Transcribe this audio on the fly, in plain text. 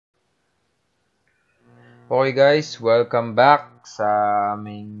Okay guys, welcome back sa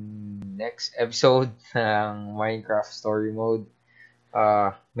aming next episode ng Minecraft Story Mode.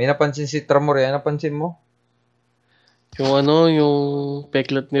 May napansin si Tramor, napansin mo? Yung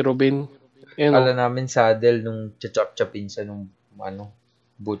peklat ni Reuben. Kala namin saddle nung chachap-chapin sa nung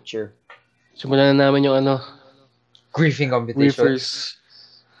butcher. Simulan na namin yung Griefing competition.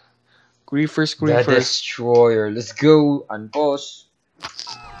 Griefers. The Destroyer. Let's go. Unpause.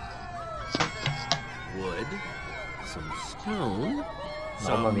 Wood, some stone,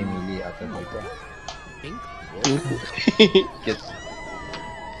 Ako mamimili ata dito. pink Get.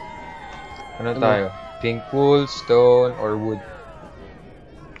 Ano tayo? Pink wool, stone, or wood?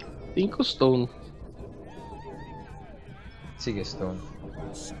 Pink o stone? Sige, stone.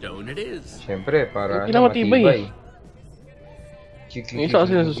 stone it is. Siyempre, para Matibay. Yung isa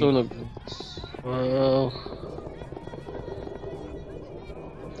kasi nasusunog.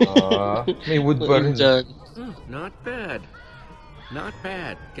 May wood pa rin. Not bad. Not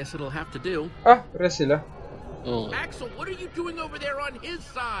bad. Guess it'll have to do. Rest sila. Axel, what are you doing over there on his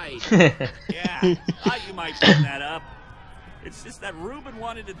side? Yeah, thought you might bring that up. It's just that Reuben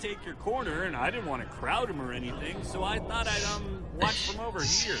wanted to take your corner, and I didn't want to crowd him or anything, so I thought I'd watch from over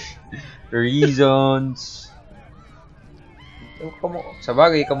here. Reasons.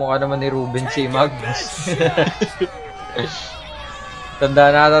 Sabagay, kamukha naman ni Reuben si Magnus.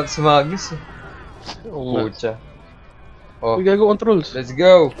 Tanda na natin si Magnus. Pucha. May gago controls. Let's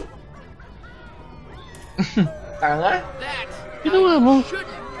go. Tanga? Ginawa mo.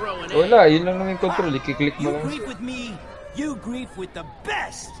 Wala, yun lang naman yung control. I-click mo lang. You grief with me, you grief with the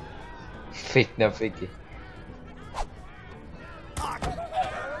best. Fake na fake eh.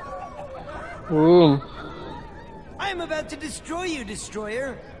 I'm about to destroy you,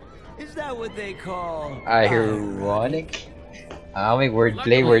 Destroyer. Is that what they call ironic? May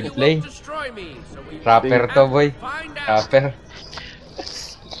wordplay. Rapper to, boy. Rapper.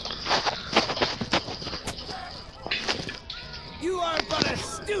 You are but a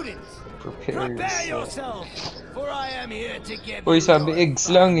student. Prepare yourself, for I am here to give Uy, sabi eggs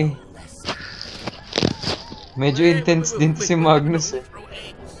lang eh. Medyo intense din si Magnus eh.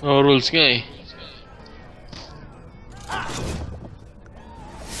 Rules nga eh.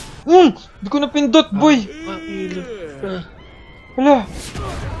 Di ko napindot, boy! Wala!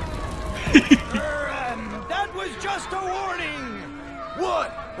 That was just a warning!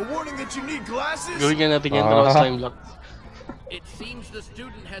 What? A warning that you need glasses? Gawin nga natin yan para slime block. It seems the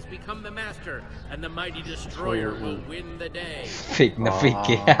student has become the master, and the mighty destroyer will win the day. Fake na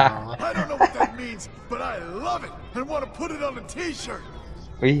fake eh. I don't know what that means, but I love it and want to put it on a t-shirt.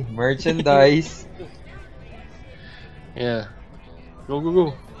 Uy, merchandise. Yeah.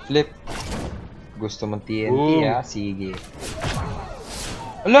 Go. Flip. Gusto mong TNT sige.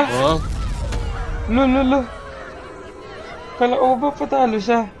 Ala! Lolo. Kala ko ba patalo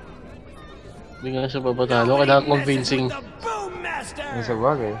siya? Hindi nga siya papatalo. Kailangan convincing. Yung sa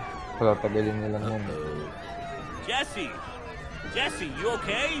bagay. Wala, tagalin na lang yan. Jesse, you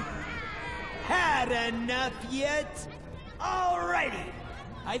okay? Had enough yet? Alrighty.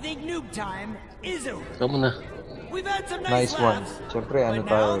 I think noob time is over. Tama na. We've had some Nice one. Siyempre, but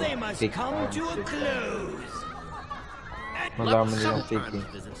tayo? now they must Fake come to a close. Malaman nilang faking.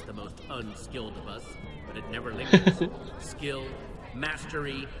 Visits the most unskilled of us, but it never lingers. Skill,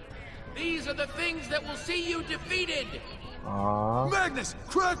 mastery. These are the things that will see you defeated. Magnus,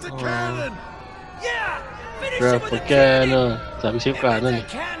 crack the cannon! Yeah! Finish Crack it with the a cannon! Sabi siya kanan eh.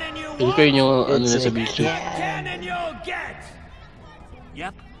 Cannon you Hindi ko yun yung It's nasa a video. Cannon you'll get!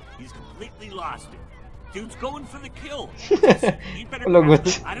 Yep, he's completely lost it. Dude's going for the kill. You better Lagot.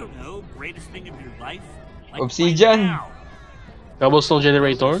 I don't know, greatest thing of your life. Like Obsidian. right now. Cobblestone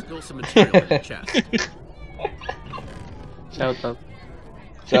generator? Still some material in the chest. Shout out.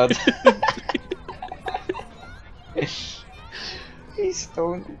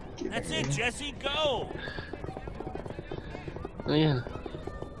 Stone. That's it, Jesse, go! Ano yan?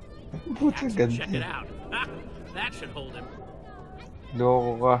 Buti Check it ganda. out. That should hold him.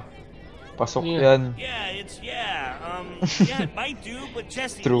 Loko ka. Pasok Yeah. yan. Yeah, it might do, but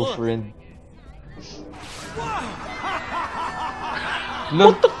Jesse, True look. friend.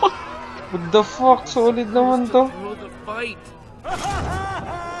 Look! What the fuck? Solid naman to. Through the fight.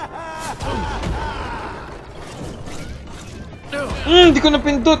 Hindi ko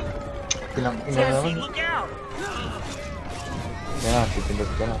napindot! Ina Jesse, naman. look out! Yan,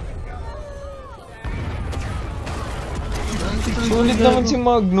 pipindot ka na. Solid naman si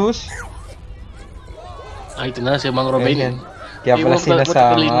Magnus. Ito na, si Mang Reuben. Yan. Kaya pala Iwan na-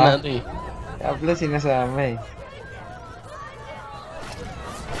 sinasama. matutulin natin eh. Kaya pala sinasama eh.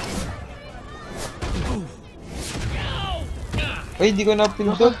 Ay, di ko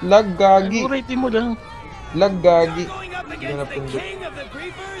napindot. Lag, gagi. ORAYT mo lang. Lag, gagi. Going up Di ko against the napindot. king of the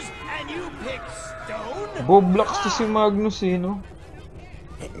griefers, and you pick stone? Boblox to si Magnus eh, no?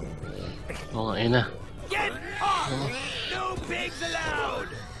 Oo, ayun na. Get off! No pigs allowed!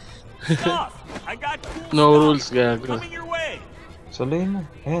 Stop! I got cool No stuff rules, gago. coming your way. Salay mo.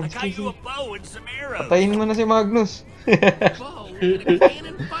 Ayan, I got sige, you sige. a bow and some arrows. Patayin mo na si Magnus. Bow in a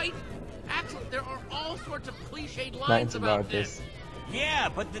cannon fight? Axel, there are all sorts of cliched lines Lines about about this. this.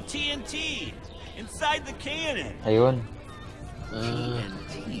 Yeah, but the TNT inside the cannon. Ayun.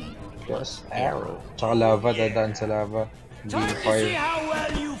 TNT. Yes, arrow. Tsaka lava, dadaan sa lava. Hindi Time na to see fire. how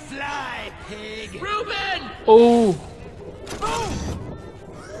well you fly, pig. Reuben! Oh! Boom!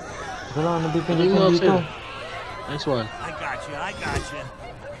 Teka lang, nabipindot Galing mo, na dito. Axel. Nice one. I got you. I got you.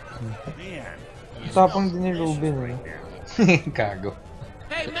 Man. Tapang din ni Reuben eh. Kago.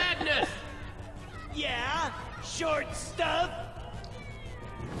 Hey, Magnus! Yeah, short stuff.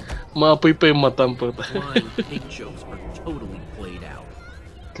 Maapoy pa yung matang po. Blind pig jokes are totally played out.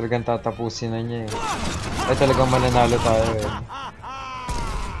 Talagang tatapusin na niya eh. Ay, talagang mananalo tayo eh.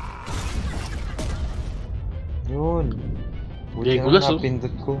 Yun. Buti na Legolas, oh.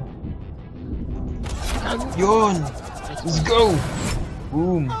 napindot ko. Yun! Let's go!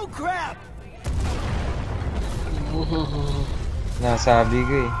 Boom! Oh crap! Nasabi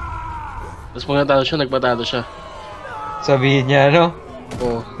ko eh. Tapos pag natalo siya, nagpatalo siya. Sabihin niya ano?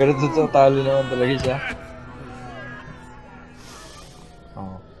 Oo. Pero totoo talo naman talaga siya.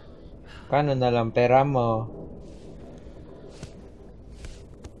 Oh. Paano na lang pera mo?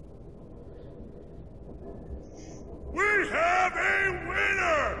 We have a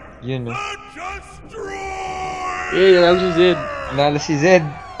winner! Yun no. Destroy! Eh, alam si Zed. Nalo si Zed.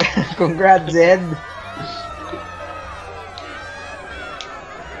 Congrats Zed.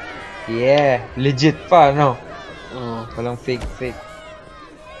 Yeah, legit pa no? Oo. Walang fake.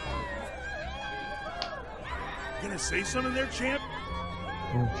 Gonna say something there, champ?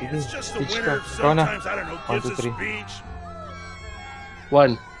 Sige, It's just the speech winner ka. Ikaw na. sometimes, I don't know, 1, gives 2, a 3. speech,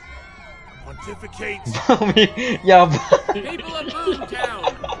 1. pontificates. Yabang. People of Boomtown,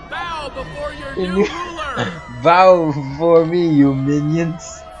 bow before your Can new you- ruler! Bow for me, you minions.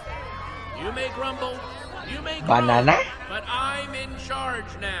 You may grumble, you may Banana? groan, but I'm in charge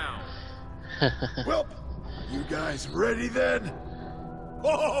now. Well, you guys ready then?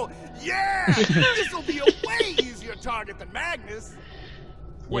 Oh, yeah! This'll be a way easier target than Magnus.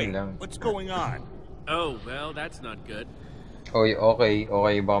 Yun lang. What's going on? Oh, well, that's not good. Oy, okay,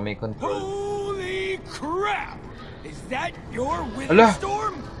 baka may control. Holy crap! Is that your Ala!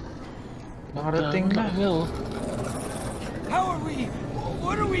 storm? Nakarating na. Oo. How are we?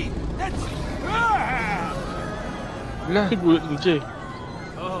 What are we? That's ah! Wala. Gulat ko siya eh.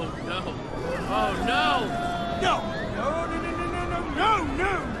 Oh, no. Oh, no! No! No! No! No! No! No!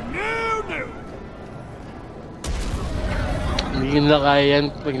 No! No! No! Hindi nila kaya yan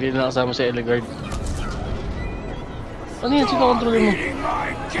pag hindi nila kasama si Elegard. Ano yan? Sino kontrolin mo? Eating my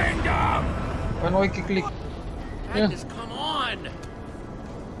kingdom! Paano ko i-click? Magnus, come on!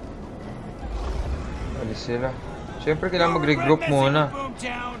 Alis sila. Siyempre kailangan mag-regroup muna.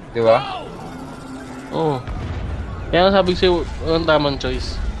 Boomtown. Di ba? Oo. Kaya nga sabi ko sa'yo, walang tamang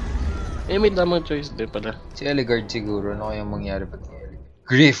choice. Eh, may tamang choice din pala. Si Eligard siguro. Ano kayang mangyari pag kay Eligard?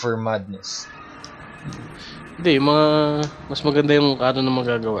 Grief or madness? Hindi, mga... Mas maganda yung ano na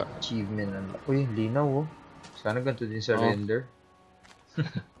magagawa. Achievement. Ano? Uy, linaw oh. Sana ganito din sa render.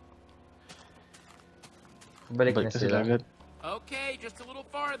 Balik na Balik kasi sila. agad. Okay, just a little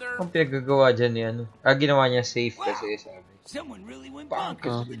farther. Ang pinagagawa dyan ni ano? Ginawa niya safe kasi sabi. Someone really went Bonkers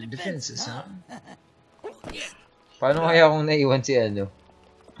bonkers with with the the defenses, defenses, huh? Yeah. Paano kaya kung naiwan si ano?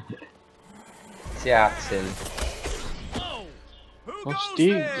 Si Axel. Oh, Who Oh, goes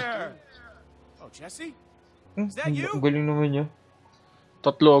Steve. there? Oh, Jesse? Is that you? Ang galing naman niya.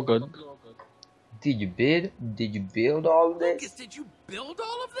 Tatlo agad. Did you build all Lucas, this? did you build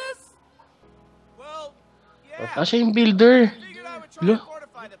all of this? Well, yeah. Ah, siya yung builder. Figured I would try Lo. to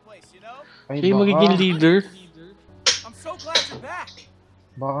fortify the place, you know? Ay, Siya yung magiging leader. I'm so glad you're back.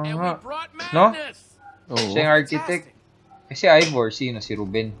 Baka And nga. we brought No? Magnus. Oo. Siya yung architect. Eh, si Ivor, sino? Si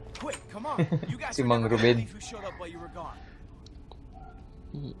Reuben. Quick, come on. You guys Si are Mang never gonna Reuben. believe who showed up while you were gone.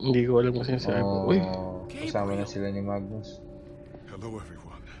 Hindi ko alam kasi sinasabi. Uy, Kasama na sila ni Magnus. Hello,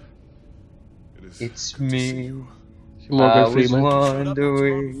 everyone. It's me. si I Morgan was Freeman.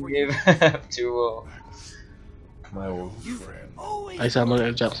 wondering if I have to my old friend. Always Ay, Samuel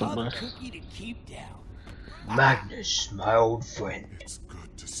L. a Jackson tough ba? cookie to keep down. Magnus, my old friend. It's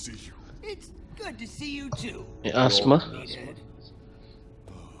good to see you. It's good to see you too. May asthma. Meathead.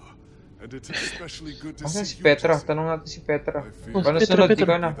 And it's especially good to Asan see si you, Petra? Jesse. Tanong natin si Petra. I feel Paano Petra, sunod? Petra.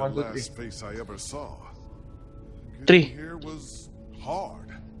 Ikaw na. the 1, 2, last face I ever saw. Three. Getting here was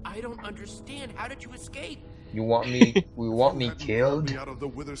hard. I don't understand. How did you escape? You want me? We want me Hadn't killed? pulled me out of the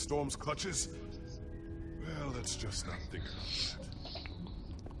Witherstorm's clutches. Well, let's just not think about that.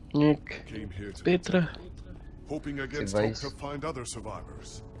 Nick. Came here to Petra. hoping against Advice. hope to find other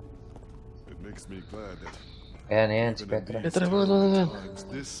survivors. It makes me glad that Ayan, si even in Petra. these Petra, terrible wala. times,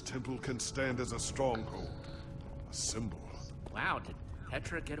 this temple can stand as a stronghold, a symbol. Wow, did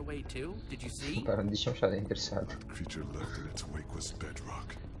Petra get away too? Did you see? Parang hindi siya masyado interesado. The creature left in its wake was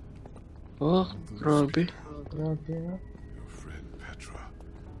bedrock. Oh, grabe. Grabe na. Your friend Petra.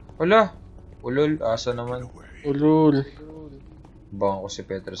 Wala. Ulol, asa Get naman. away. Ulol. Bangan ko si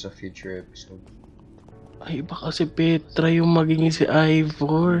Petra sa future episode. Ay, baka si Petra yung magiging si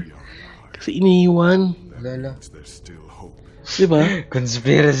Ivor. We are alive. Kasi iniwan. Lala. Means there's still hope. Diba?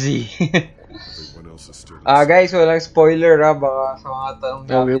 Conspiracy. Everyone else is still Guys, walang spoiler baka sa mga tanong Huwag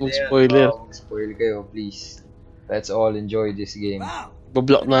namin yung na yan. spoiler. Mag-spoil kayo, please. Let's all enjoy this game.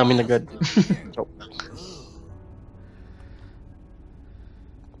 Bablock namin agad.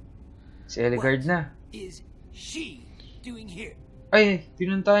 Si Eligard na. Is she doing here? Ay,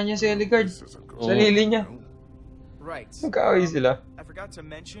 pinuntahan niya si Eligard. This is a good Sarili niya. Right. Nagkaaway sila. I forgot to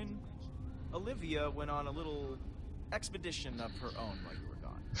mention, Olivia went on a little expedition of her own while you were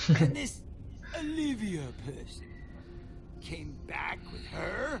gone. And this Olivia person came back with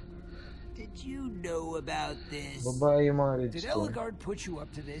her? Did you know about this? Babae yung mga Did redstone. Eligard put you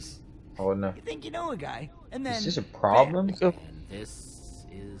up to this? Ako na. You think you know a guy, and then Is this a problem? Ikaw. And this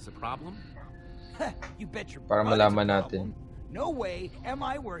is a problem? bam, you bet your Para butt it's a malaman problem. natin. No way am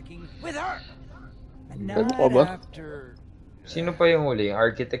I working with her. And Ano not ka ba? after. Sino pa yung huli? Yung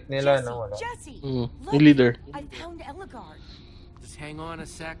architect nila, Jesse, no? Wala. Jesse, Mm, look, yung leader. I found Eligard. Just hang on a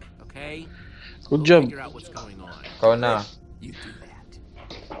sec, okay? Good We'll job. figure out what's going on. Ikaw na. You do that.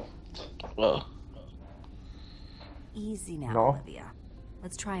 Oh. Easy now, No. Olivia.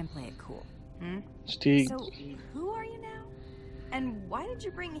 Let's try and play it cool. Hmm? Stig. So, who are you now? And why did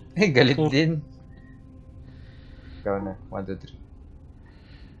you bring Eh, galit din. Ikaw na. 1, 2, 3.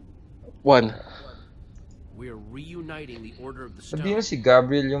 1. We're reuniting the Order of the Stone. Sabi mo si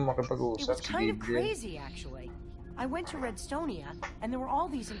Gabriel yung It makipag-uusap. was Si kind of Gabriel. crazy, actually. I went to Redstonia, and there were all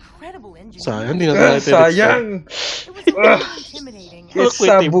these incredible engineers. Sayang, di na tayo Sayang! It was really intimidating. and Yes,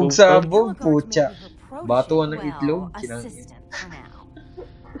 sabog-sabog, Eligard pucha. made her protege, Bato ng well, itlog, kinang- assistant for now.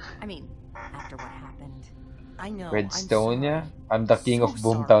 I mean, after what happened. I know. Redstonia? I'm I'm the king of So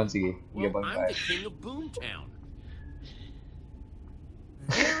Boomtown. sorry. Sige. Well, Yabang I'm tayo. the king of Boomtown.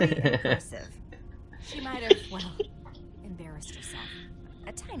 Very impressive. She might have, well, embarrassed herself.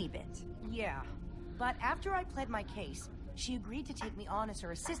 A tiny bit. Yeah. But after I pled my case, she agreed to take me on as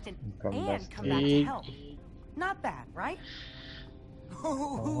her assistant Come and back. come back to help. Not bad, right?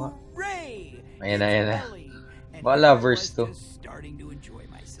 Hooray! Ayan na, ayan na. Ellie, and Wala I verse was to. just starting to enjoy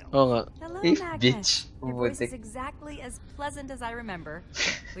myself. Oo nga. Hello, Eh, Magnus. bitch. Your voice is Putik. exactly as pleasant as I remember,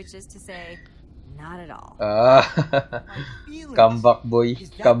 which is to say, not at all. Ah. My feelings. Comeback boy. Is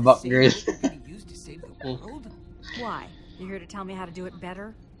that Comeback the same girl. word you're gonna use to save the world? Why? You here to tell me how to do it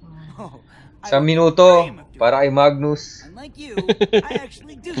better? Oh, I Sa don't minuto. dream of doing Para kay Magnus. it. Unlike you, I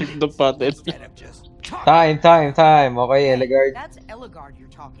actually do things The pattern. instead of just talking. Time. Okay, Eligard. That's Eligard you're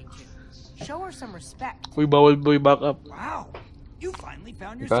talking to. Show her some respect. Uy, bawal boy back up. Wow, you finally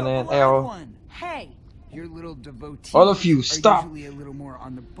found Ikaw yourself na a yan. Ay, ako. live one. Hey, Your little devotees All of you, are stop. usually a little more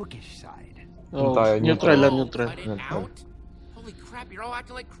on the bookish side. Oh, tayo, neutral lang, Oh, neutral. cut it Neutral. out? Holy crap, you're all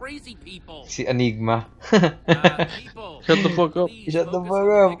acting like crazy people. Si Enigma. People, Shut the fuck up. please Shut the focus fuck on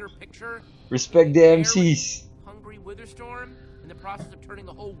the up. bigger picture. Respect the MCs. Hungry Witherstorm in the process of turning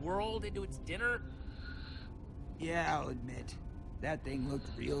the whole world into its dinner. Yeah, I'll admit, that thing looked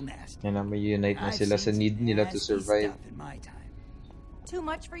real nasty. Yan na, may unite na I've sila sa seen need some nila to nasty survive. stuff in my time. too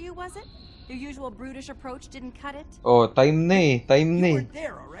much for you, was it? Your usual brutish approach didn't cut it? Oh, time na eh. Time na You eh. weren't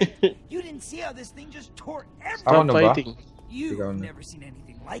there, alright? You didn't see how this thing just tore Ako Stop everything. na ba? fighting. You've Ikaw na. never seen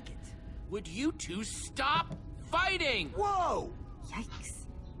anything like it. Would you two stop fighting? Whoa! Yikes.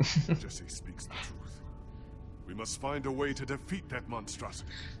 Jesse speaks the truth. We must find a way to defeat that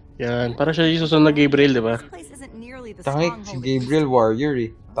monstrosity. Yan, para siya yung susunod na Gabriel, di ba? This place isn't nearly the Takik, stronghold si it Gabriel used to be. Warrior eh.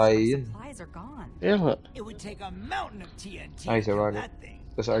 Most of Tayo our yun. supplies are gone. Kaya nga. It would take a mountain of TNT Ay, to kill sabagay. that thing.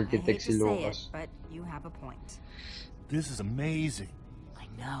 Tapos I hate architect to si say it, Lucas. but you have a point. This is amazing. I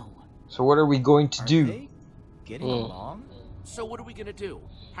know. So what are we going to Are do? they getting Mm. along? So what are we gonna do?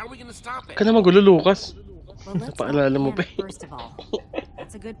 How are we gonna stop it? Ka na magulo, Lucas. Well, let's Napaalala mo pa plan eh. first of all.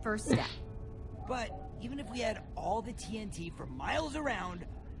 That's a good first step. But even if we had all the TNT for miles around,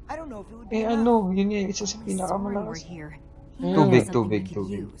 I don't know if it would be Eh enough. ano, yun yung isa sa Soren were pinakamalakas. here. Tubig, Something tubig, we could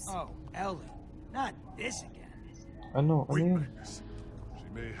tubig. use. Oh, Ellie, not this again. Ano Wait, yun? Magnus. She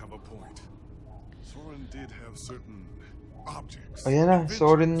may have a point. Soren did have certain objects. Ayan na,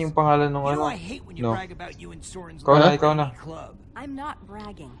 Soren yung pangalan ng You know ano. I hate when you No. brag about you and Soren's Ikaw na, little ikaw na. club. I'm not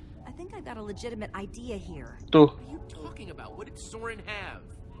bragging. I think I've got a legitimate idea here. Ito. What are you talking about? What did Soren have?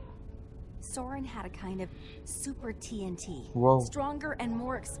 Soren had a kind of super TNT. Wow. Stronger and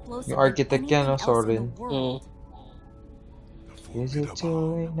more explosive Yung than architect yan, anything no, else in Soren. the world. Is it too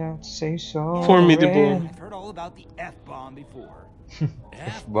late now to say so? Formidable. I've heard all about the F-bomb before.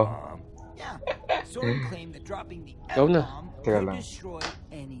 F-bomb. Yeah, Soren claimed that dropping the Ikaw na. F-bomb Teka could lang. destroy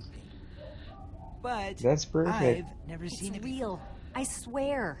anything. But That's perfect. I've never It's seen it real. I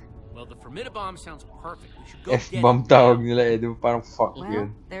swear. Well, the Formidabomb sounds perfect. We should go get F-bomb it. tawag nila eh. Di ba parang fuck Well,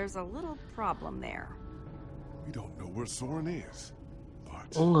 yun. there's a little problem there. We don't know where Soren is.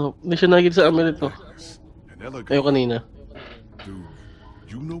 But Oo nga. Hindi siya nakikita sa amin ito. Magnus and Elegant, Ayaw kanina. do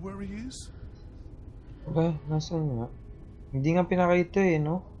you know where he is? Wala, nasaan nga? Hindi nga pinakita eh,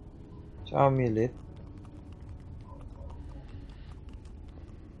 no? Sa amulet.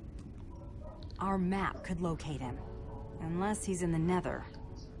 Our map could locate him. Unless he's in the nether.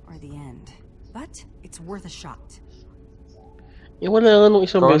 Or the end. But it's worth a shot. Eh, wala nga nung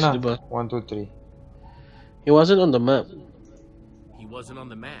isang Ikaw beses, na. di ba? 1, 2, 3. He wasn't on the map. He wasn't on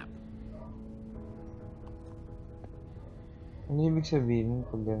the map. Ano ibig sabihin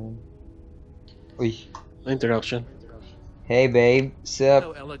pag ganun? Uy. Interaction. Hey babe, what's up?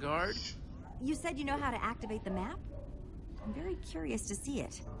 Hello, Eligard. You said you know how to activate the map? I'm very curious to see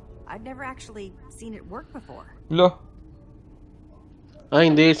it. I've never actually seen it work before. Lo, Ah,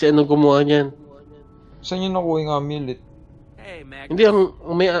 hindi. Si anong gumawa niyan? saan yun nakuha yung amulet? Hey, Magnus. Hindi,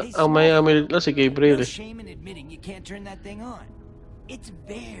 ang may amulet lang si Gabriel No eh. shame in admitting you can't turn that thing on. It's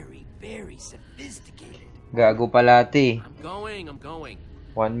very, very sophisticated. Gago pala ate. I'm going.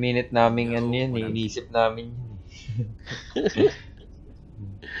 1 minute naming No, ano yun eh. wala. Inisip namin yun eh.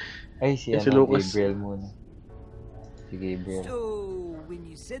 Ay, si Si ano, Lucas. Gabriel muna. Si Gabriel. So, when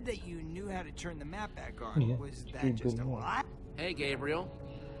you said that you knew how to turn the map back on, Yeah, was that just a Gabriel. lie? Hey, Gabriel.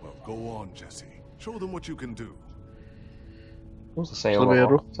 Well, go on, Jesse. Show them what you can do. Oh, sasayaw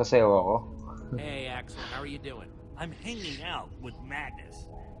Sabero. ako. Sasayaw ako. Hey, Axel. How are you doing? I'm hanging out with Magnus.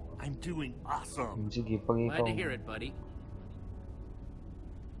 I'm doing awesome. Sige, pag ikaw. Glad to hear it, buddy.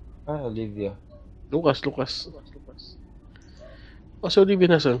 Ah, Olivia. Lucas. Oh, si Olivia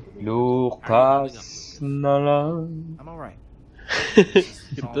nasan? Lucas na lang. I'm alright.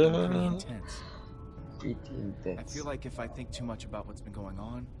 Ganda. Pretty intense. Pretty I intense. feel like if I think too much about what's been going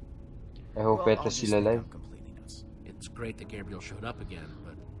on, I hope well, Petra I'll just sila think live. I'm completely nuts. It's great that Gabriel showed up again,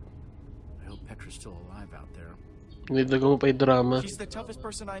 but I hope Petra's still alive out there. Nidagong pa yung drama. She's the toughest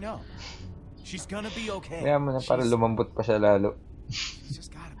person I know. She's gonna be okay. Kaya mo na para She's- lumambot pa siya lalo. she's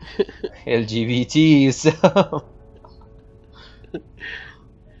just gotta be. LGBT, so...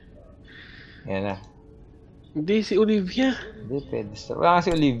 Yan na. Hindi, si Olivia. Hindi, pwede. Wala nga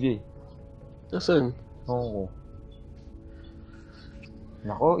si Olivia eh. Nasaan? Oo.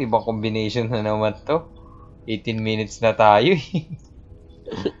 Nako, ibang combination na naman to. 18 minutes na tayo eh.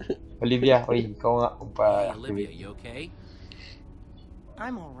 Olivia, oy, ikaw nga kung Hey, Olivia, pa-activate. you okay?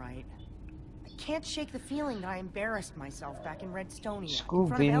 I'm alright. I can't shake the feeling that I embarrassed myself back in Redstonia. Sko,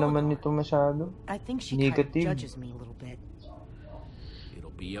 vain naman nito masyado. I think she kind of Negative. judges me a little bit.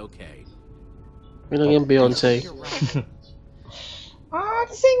 It'll be okay. May lang yung Beyonce. You're right. Ah,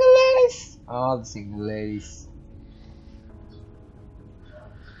 the single ladies! Ah, the single ladies.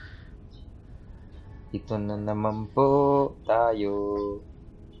 Ito na naman po tayo.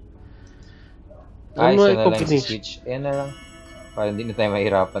 Ay, Ano isa ay na lang si combination? Switch. Ayan na lang. Para hindi na tayo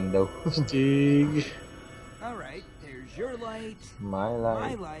mahirapan daw. Stig. Alright, there's your light, My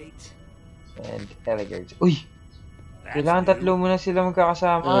my life light. and elegant. Uy! That's Kailangan new. tatlo muna sila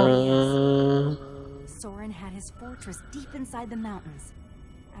magkakasama. Soren had his fortress deep inside the mountains.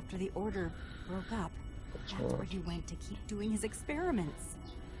 After the Order broke up, that's where he went to keep doing his experiments.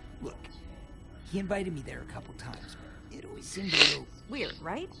 Look, he invited me there a couple times, but it always seemed a little Weird,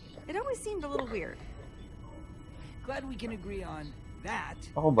 right? It always seemed a little weird. glad we can agree on that.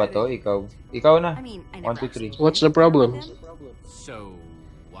 Ako ba to? Ikaw? Ikaw na. I mean, I 1, never 2, 3. What's the problem? So,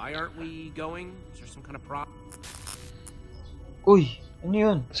 why aren't we going? Is there some kind of problem? Uy! Ano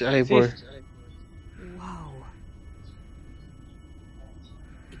yun? Si Ivor. Whoa.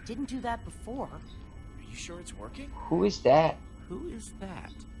 It didn't do that before. Are you sure it's working? Who is that? Who is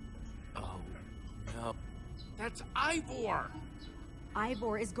that? Oh, no. That's Ivor!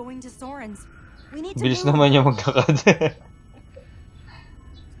 Ivor is going to Soren's. We need to Bilis move. naman niya magkakad.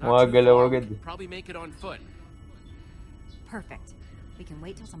 Mga galaw agad. Probably make it on foot. Perfect. We can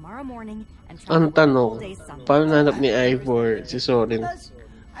wait till tomorrow morning and Ang travel a tanong, full day's sunlight. paano nanap ni Ivor si Soren?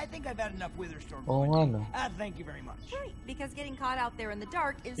 I think I've had enough Witherstorm. Oo nga, no? Thank you very much. Right, because getting caught out there in the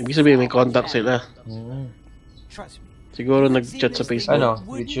dark is Ibig sabihin may so contact much better. sila. Trust me. Siguro nag-chat sa Facebook. Ano?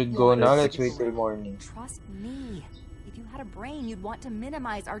 We should go now. Let's wait till morning. Trust me. If you had a brain, you'd want to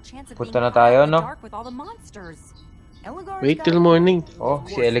minimize our chance of being Punta na caught tayo, out in the no? dark with all the monsters. Ellegar's Wait got till a- morning. Oh,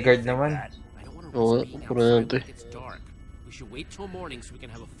 si Eligard naman. I don't want to Oo, risk being puro outside na to when it gets dark. We should wait till morning so we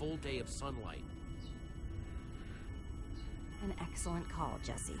can have a full day of sunlight. An excellent call,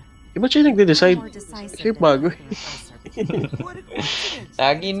 Jesse. Iba siya nagde-decide. More decisive Siya yung than bago. regular officer. What a coincidence.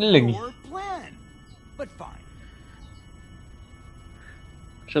 Lagi na lang eh. Your plan. But fine.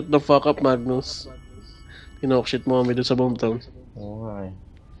 Shut the fuck up, Magnus. Tinokshit mo kami doon sa Boomtown. Oo nga eh.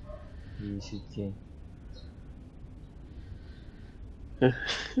 Visit ka eh.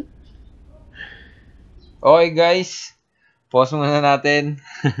 Okay guys. Pause muna natin.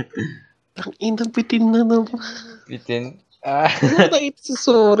 Ang inang bitin na naman. Bitin. Nakait si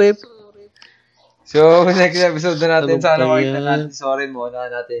Soren. So, next episode na natin. Ano Sana ba makita yan? natin. Sorry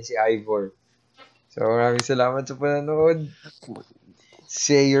muna natin si Ivor. So, maraming salamat sa panonood.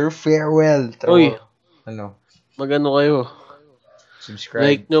 Say your farewell. Uy. Ano? Magano kayo. Subscribe.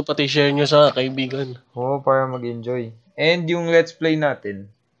 Like nyo, pati share nyo sa kaibigan. Oo, para mag-enjoy. And yung let's play natin.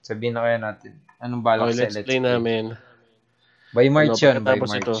 Sabihin na kaya natin. Anong balak Okay, sa let's play namin. By March yun. By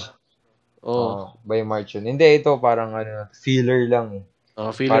pagkatapos March. ito. Oo. By March yun. Hindi, ito parang filler lang eh.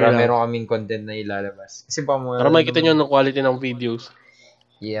 Filler Para lang. meron kaming content na ilalabas. Kasi pa mga... Para makikita nyo ng quality ng videos.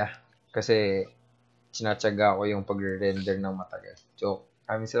 Yeah. Kasi sinatsaga ko yung pagre-render ng matagal. So,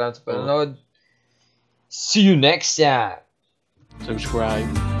 maraming salamat sa panonood. See you next time!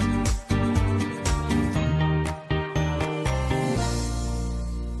 Subscribe.